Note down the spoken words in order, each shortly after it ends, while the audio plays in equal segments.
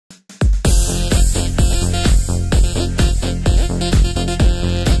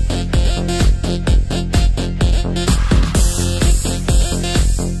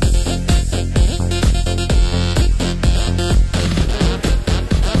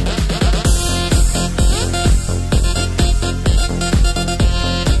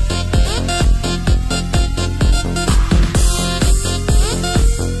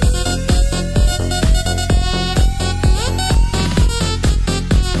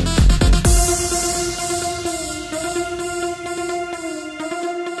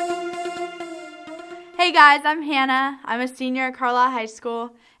guys, I'm Hannah. I'm a senior at Carlisle High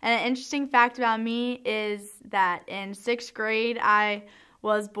School, and an interesting fact about me is that in 6th grade I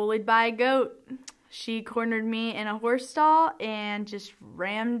was bullied by a goat. She cornered me in a horse stall and just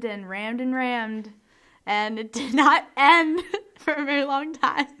rammed and rammed and rammed, and it did not end for a very long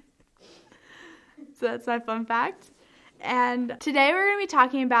time. So that's my fun fact. And today we're going to be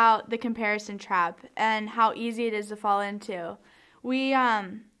talking about the comparison trap and how easy it is to fall into. We,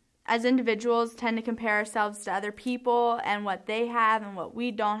 as individuals, tend to compare ourselves to other people and what they have and what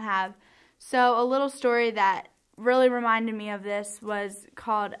we don't have. So a little story that really reminded me of this was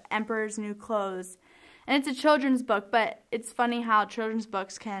called Emperor's New Clothes. And it's a children's book, but it's funny how children's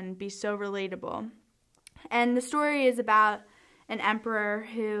books can be so relatable. And the story is about an emperor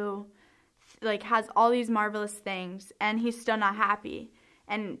who has all these marvelous things, and he's still not happy.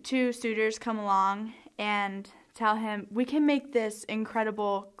 And two suitors come along and tell him, we can make this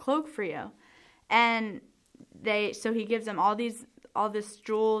incredible cloak for you. And so he gives them all this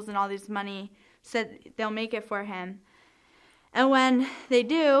jewels and all this money, said they'll make it for him. And when they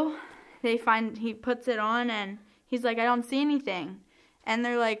do, they find he puts it on and he's like, I don't see anything. And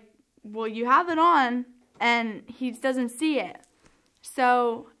they're like, well, you have it on, and he doesn't see it.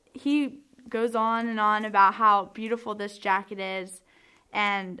 So he goes on and on about how beautiful this jacket is,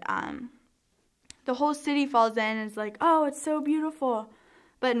 and the whole city falls in and is like, oh, it's so beautiful.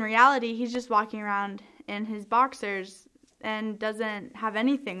 But in reality, he's just walking around in his boxers and doesn't have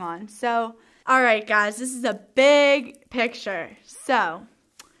anything on. So, all right, guys, this is a big picture. So,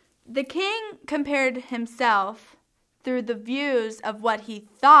 the king compared himself through the views of what he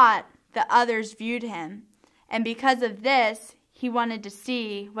thought the others viewed him. And because of this, he wanted to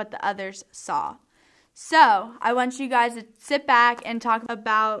see what the others saw. So, I want you guys to sit back and talk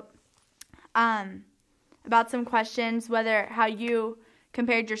about some questions, whether how you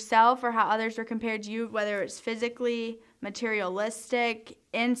compared yourself or how others were compared to you, whether it's physically, materialistic,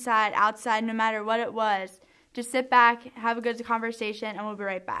 inside, outside, no matter what it was. Just sit back, have a good conversation, and we'll be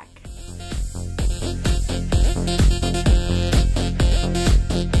right back.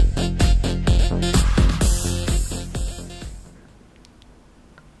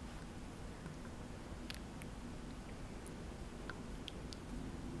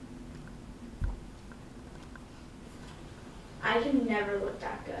 I can never look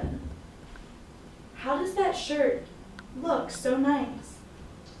that good. How does that shirt look so nice?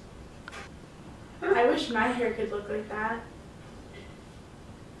 I wish my hair could look like that.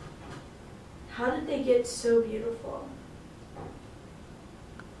 How did they get so beautiful?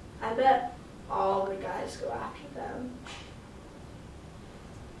 I bet all the guys go after them.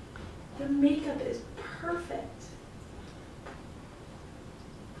 The makeup is perfect.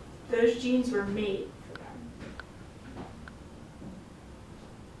 Those jeans were made for them.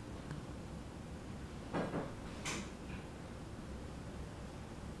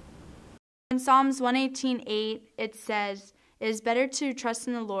 In Psalms 118:8, it says, it is better to trust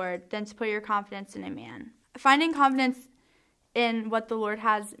in the Lord than to put your confidence in a man. Finding confidence in what the Lord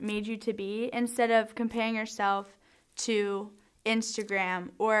has made you to be, instead of comparing yourself to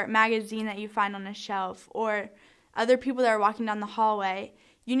Instagram or a magazine that you find on a shelf or other people that are walking down the hallway,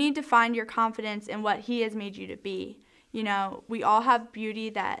 you need to find your confidence in what He has made you to be. You know, we all have beauty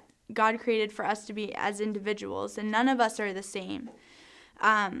that God created for us to be as individuals, and none of us are the same.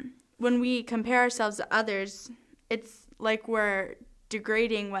 When we compare ourselves to others, it's like we're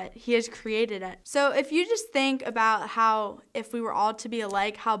degrading what He has created us. So if you just think about how, if we were all to be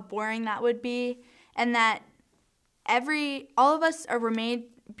alike, how boring that would be, and that all of us were made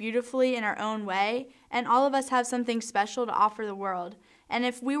beautifully in our own way, and all of us have something special to offer the world. And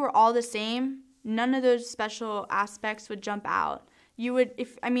if we were all the same, none of those special aspects would jump out.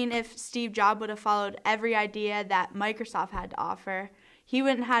 If Steve Jobs would have followed every idea that Microsoft had to offer, he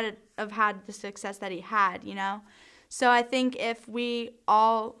wouldn't have had the success that he had, you know? So I think if we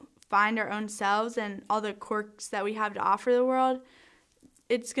all find our own selves and all the quirks that we have to offer the world,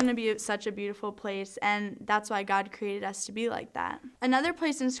 it's going to be such a beautiful place, and that's why God created us to be like that. Another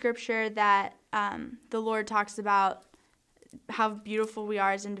place in Scripture that the Lord talks about how beautiful we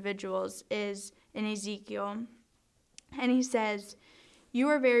are as individuals is in Ezekiel. And He says, you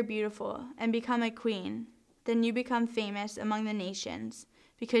are very beautiful and become a queen. Then you become famous among the nations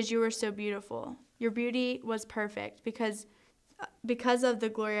because you were so beautiful. Your beauty was perfect because of the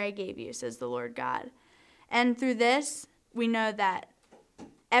glory I gave you, says the Lord God. And through this, we know that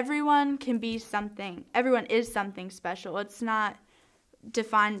everyone can be something. Everyone is something special. It's not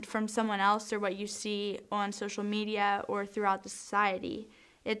defined from someone else or what you see on social media or throughout the society.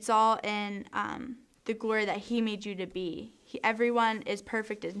 It's all in the glory that He made you to be. Everyone is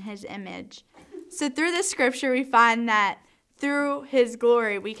perfect in His image. So through this scripture, we find that through his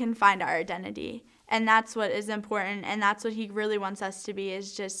glory, we can find our identity. And that's what is important, and that's what he really wants us to be,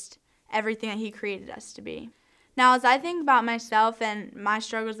 is just everything that he created us to be. Now, as I think about myself and my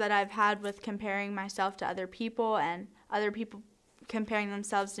struggles that I've had with comparing myself to other people and other people comparing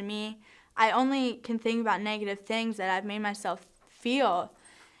themselves to me, I only can think about negative things that I've made myself feel.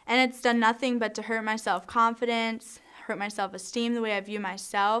 And it's done nothing but to hurt my self-confidence, hurt my self-esteem, the way I view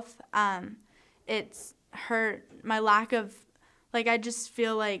myself. It's hurt my lack of, I just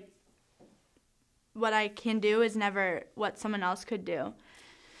feel like what I can do is never what someone else could do.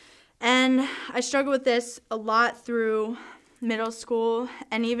 And I struggled with this a lot through middle school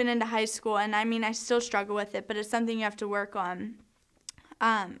and even into high school. And I mean, I still struggle with it, but it's something you have to work on.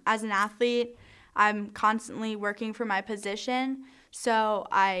 As an athlete, I'm constantly working for my position. So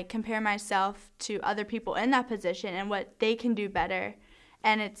I compare myself to other people in that position and what they can do better.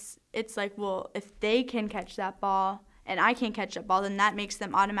 And it's like, well, if they can catch that ball and I can't catch that ball, then that makes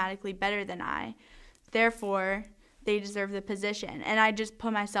them automatically better than I. Therefore, they deserve the position. And I just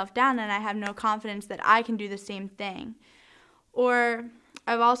put myself down and I have no confidence that I can do the same thing. Or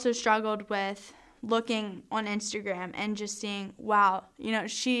I've also struggled with looking on Instagram and just seeing, wow,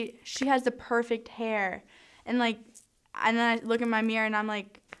 she has the perfect hair. And then I look in my mirror and I'm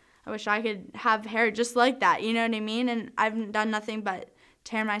like, I wish I could have hair just like that, you know what I mean? And I've done nothing but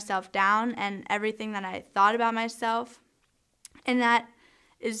tear myself down and everything that I thought about myself. And that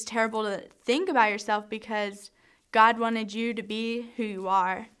is terrible to think about yourself, because God wanted you to be who you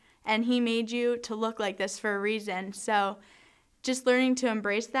are, and he made you to look like this for a reason. So just learning to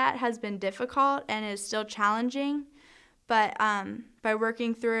embrace that has been difficult and is still challenging. But by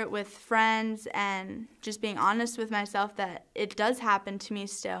working through it with friends and just being honest with myself that it does happen to me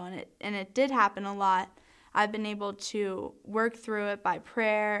still, and it did happen a lot, I've been able to work through it by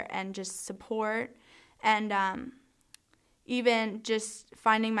prayer and just support, and even just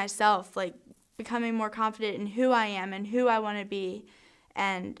finding myself, becoming more confident in who I am and who I want to be,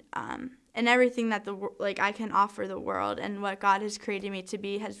 and everything that I can offer the world, and what God has created me to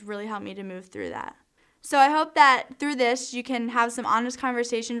be has really helped me to move through that. So I hope that through this you can have some honest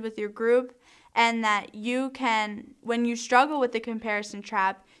conversations with your group, and that you can, when you struggle with the comparison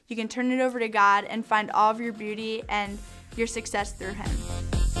trap, you can turn it over to God and find all of your beauty and your success through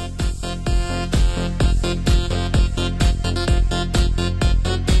him.